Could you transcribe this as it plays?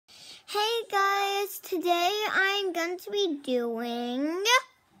guys, today I'm going to be doing,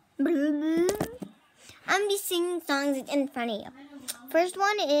 I'm be singing songs in front of you. First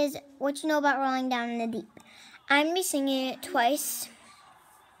one is What You Know About Rolling Down in the Deep. I'm going to be singing it twice.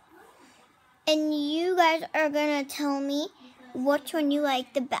 And you guys are going to tell me which one you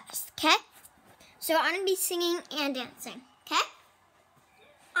like the best, okay? So I'm going to be singing and dancing, okay?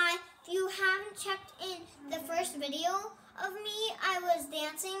 If you haven't checked in the first video of me, I was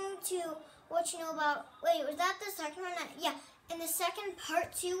dancing to What You Know About, wait, was that the second one? Yeah, in the second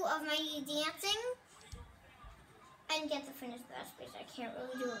part 2 of my dancing, I didn't get to finish the rest because I can't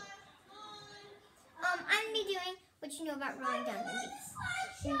really do it. I'm going to be doing What You Know About Rolling Down in the Deep.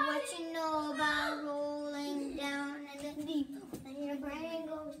 What you know about rolling down in the deep, when your brain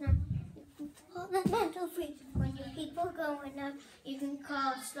goes numb. All the mental freeze when you keep on going up, you can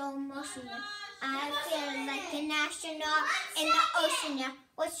call it slow motion. Yeah. I feel like an astronaut in the ocean. Yeah.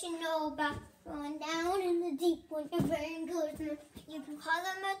 What you know about going down in the deep when your brain goes numb, you can call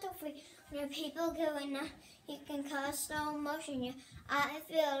it mental freeze when your people going up, you can call it slow motion. Yeah. I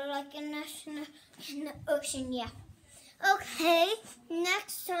feel like an astronaut in the ocean. Yeah. Okay.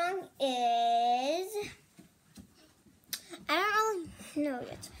 Next song is, I don't really know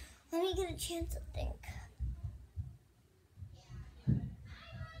yet. Let me get a chance to think.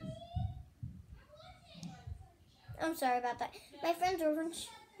 I'm sorry about that. My friend's orange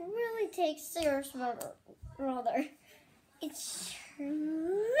really takes serious roller. It's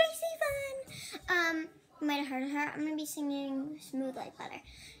crazy fun. You might have heard of her. I'm gonna be singing Smooth Like Butter.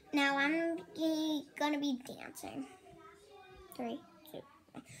 Now I'm gonna be dancing. 3, 2,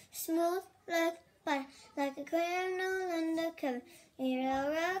 1. Smooth like butter, like a criminal undercover. You'll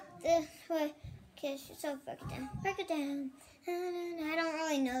rock this way. So break it down. I don't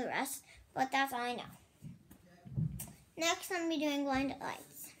really know the rest, but that's all I know. Next, I'm going to be doing Blinded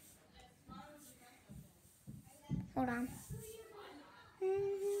Lights. Hold on.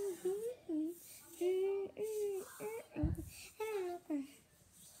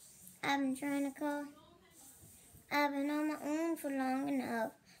 I've been trying to call. I've been on my own for long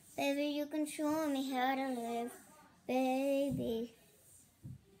enough. Baby, you can show me how to live. Baby,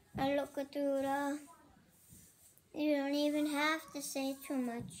 I look it through it all. You don't even have to say too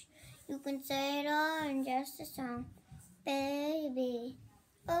much. You can say it all in just a song. Baby,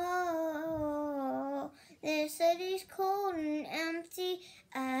 oh, this city's cold and empty.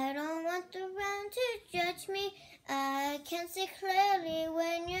 I don't want the ground to judge me. I can see clearly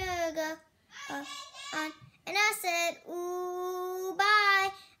when you're gone. And I said, ooh, bye.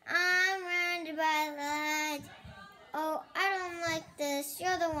 I'm surrounded by lights. Oh, I don't like this.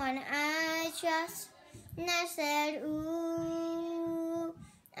 You're the one I trust. And I said, ooh,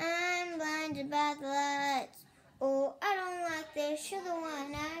 I'm blinded by the lights. Oh, I don't like this. You're the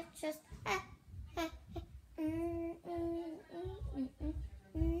one I trust. I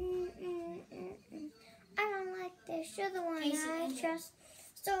don't like this. You're the one I trust.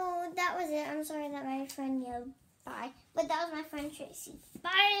 So that was it. I'm sorry that my friend yelled bye. But that was my friend Tracy.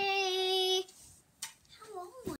 Bye.